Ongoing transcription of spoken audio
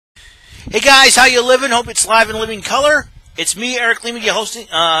Hey guys, how you living? Hope it's live in living color. It's me, Eric Lehman, your host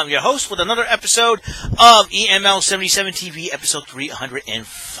with another episode of EML77 TV, episode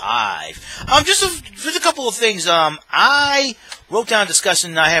 305. Just a couple of things. I wrote down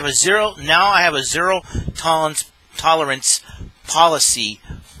discussing. I have a zero tolerance policy.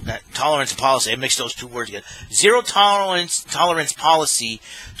 Tolerance and policy. I mixed those two words again. Zero tolerance policy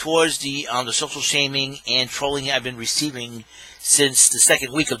towards the social shaming and trolling I've been receiving since the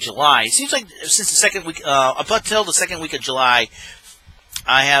second week of July. It seems like since the second week, up until the second week of July,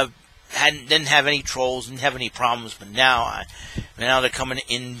 I didn't have any trolls, didn't have any problems, but now they're coming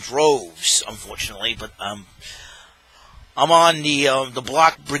in droves, unfortunately. But I'm on the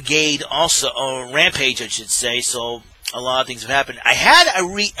block brigade also, rampage, I should say. So a lot of things have happened. I had a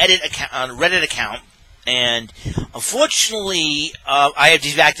Reddit account, and unfortunately, I have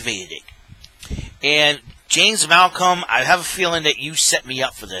deactivated it. And James Malcolm, I have a feeling that you set me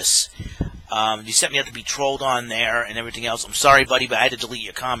up for this. You set me up to be trolled on there and everything else. I'm sorry, buddy, but I had to delete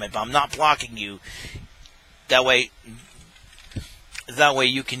your comment. But I'm not blocking you. That way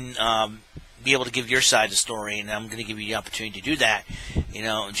you can be able to give your side of the story, and I'm going to give you the opportunity to do that. You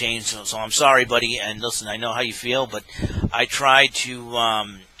know, James. So I'm sorry, buddy. And listen, I know how you feel, but I tried to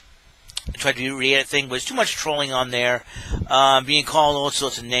do the thing, but there's too much trolling on there, being called all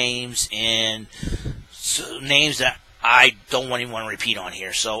sorts of names and names that I don't even want to repeat on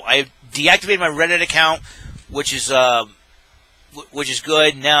here. So I deactivated my Reddit account, which is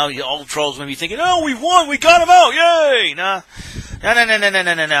good. Now all the trolls may be thinking, "Oh, we won, we got him out, yay!" No.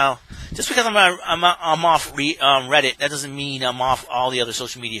 Just because I'm off Reddit, that doesn't mean I'm off all the other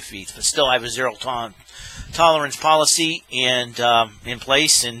social media feeds. But still, I have a zero tolerance policy and in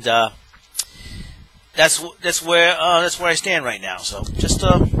place, and that's where I stand right now. So just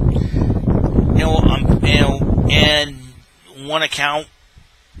and one account,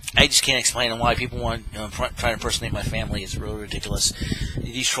 I just can't explain why people want try to impersonate my family. It's really ridiculous.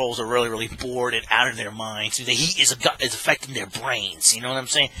 These trolls are really, really bored and out of their minds. The heat is affecting their brains. You know what I'm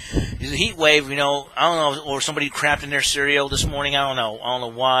saying? The heat wave. I don't know, or somebody crapped in their cereal this morning. I don't know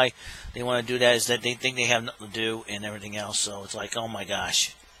why they want to do that. Is that they think they have nothing to do and everything else. So it's like, oh my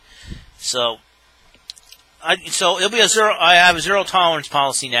gosh. So it'll be a zero. I have a zero tolerance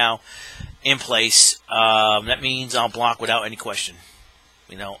policy now in place. That means I'll block without any question.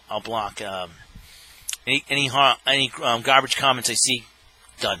 I'll block any garbage comments I see.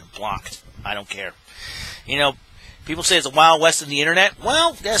 Done, blocked. I don't care. People say it's a wild west of the internet.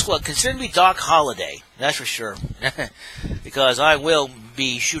 Well, guess what? Consider me Doc Holliday. That's for sure. Because I will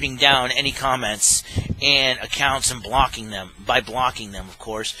be shooting down any comments and accounts and blocking them, of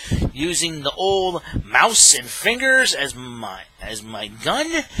course, using the old mouse and fingers as my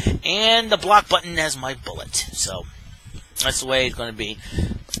gun and the block button as my bullet. So that's the way it's going to be.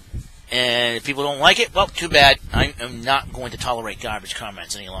 And if people don't like it, well, too bad. I am not going to tolerate garbage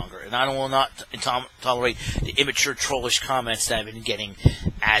comments any longer. And I will not tolerate the immature, trollish comments that I've been getting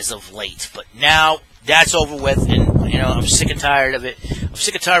as of late. But now that's over with, and I'm sick and tired of it. I'm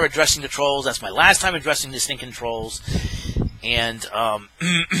sick and tired of addressing the trolls. That's my last time addressing the stinking trolls. And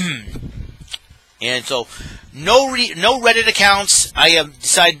and so no Reddit accounts. I have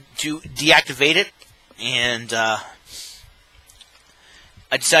decided to deactivate it, and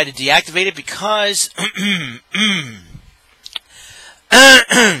I decided to deactivate it because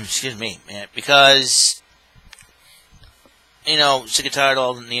excuse me, man, because sick and tired of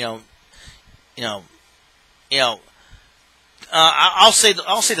all I'll say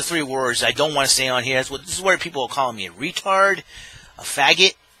the three words I don't want to say on here. This is where people are calling me a retard, a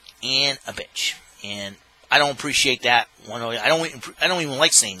faggot, and a bitch. And I don't appreciate that one. I don't even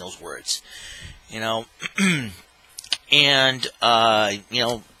like saying those words. And I've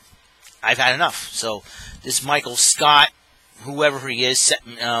had enough. So this Michael Scott, whoever he is,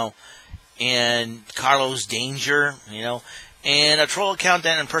 and Carlos Danger, and a troll account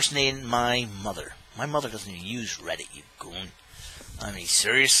that impersonated my mother. My mother doesn't even use Reddit, you goon. I mean,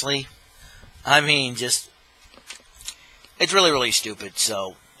 seriously? I mean, it's really, really stupid.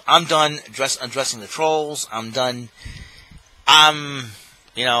 So I'm done addressing the trolls. I'm done. At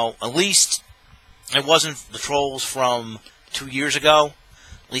least it wasn't the trolls from 2 years ago.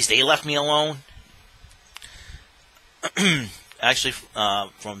 At least they left me alone. Actually,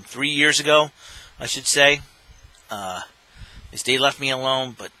 from 3 years ago, I should say. At least they left me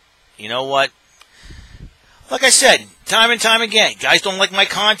alone. But you know what? Like I said, time and time again, guys don't like my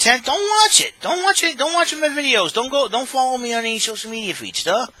content, don't watch it. Don't watch my videos. Don't follow me on any social media feeds,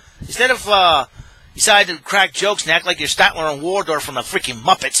 huh? Instead of decide to crack jokes and act like you're Statler and Waldorf from the freaking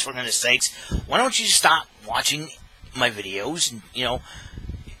Muppets, for goodness sakes, why don't you stop watching my videos and,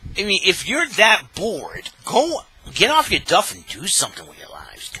 I mean, if you're that bored, go get off your duff and do something with your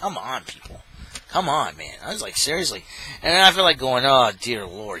lives. Come on, people. Come on, man. I was like, seriously. And I feel like going, oh, dear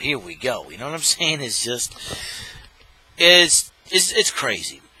Lord, here we go. You know what I'm saying? It's just, it's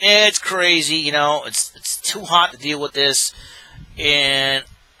crazy. It's crazy, you know. It's too hot to deal with this. And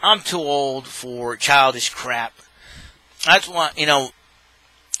I'm too old for childish crap. That's why,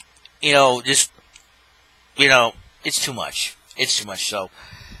 just, it's too much. It's too much. So,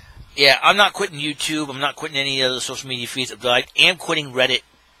 yeah, I'm not quitting YouTube. I'm not quitting any other social media feeds. I am quitting Reddit.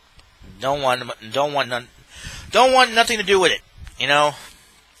 Don't want nothing to do with it.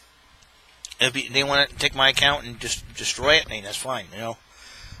 If they want to take my account and just destroy it, that's fine. I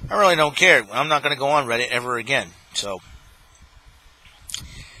really don't care. I'm not going to go on Reddit ever again. So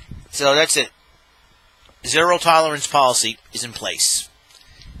that's it. Zero tolerance policy is in place.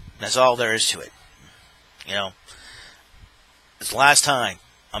 That's all there is to it. It's the last time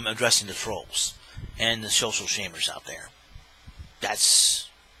I'm addressing the trolls and the social shamers out there. That's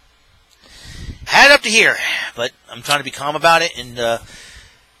had it up to here, but I'm trying to be calm about it. And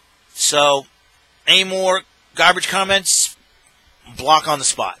so, any more garbage comments? Block on the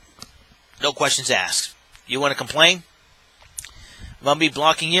spot. No questions asked. You want to complain about me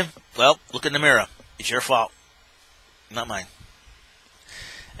blocking you? Well, look in the mirror. It's your fault, not mine.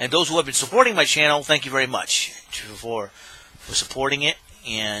 And those who have been supporting my channel, thank you very much for supporting it.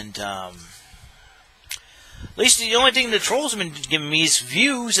 And at least the only thing the trolls have been giving me is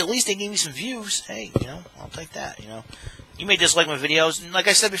views. At least they gave me some views. Hey, I'll take that. You may dislike my videos, and like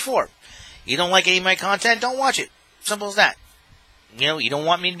I said before, you don't like any of my content, don't watch it. Simple as that. You don't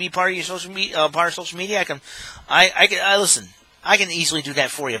want me to be part of your social media. Listen. I can easily do that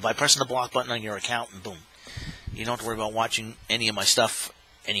for you by pressing the block button on your account, and boom, you don't have to worry about watching any of my stuff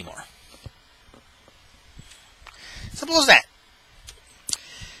anymore. Simple as that.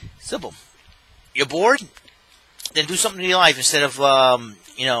 Simple. You're bored? Then do something in your life instead of,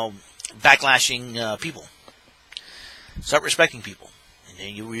 backlashing people. Start respecting people, and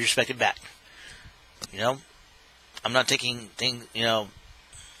then you be respected back. I'm not taking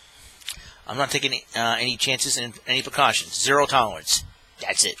I'm not taking any chances and any precautions. Zero tolerance.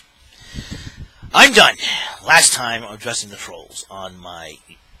 That's it. I'm done. Last time I'm addressing the trolls on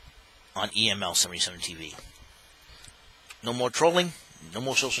EML77 TV. No more trolling. No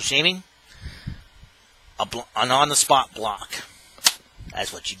more social shaming. An on-the-spot block.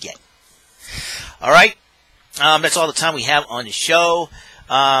 That's what you get. All right. That's all the time we have on the show.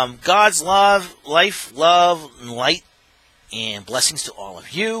 God's love, life, love, and light, and blessings to all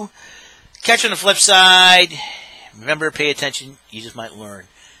of you. Catch you on the flip side. Remember, pay attention. You just might learn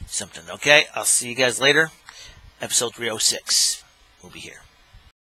something, okay? I'll see you guys later. Episode 306. We'll be here.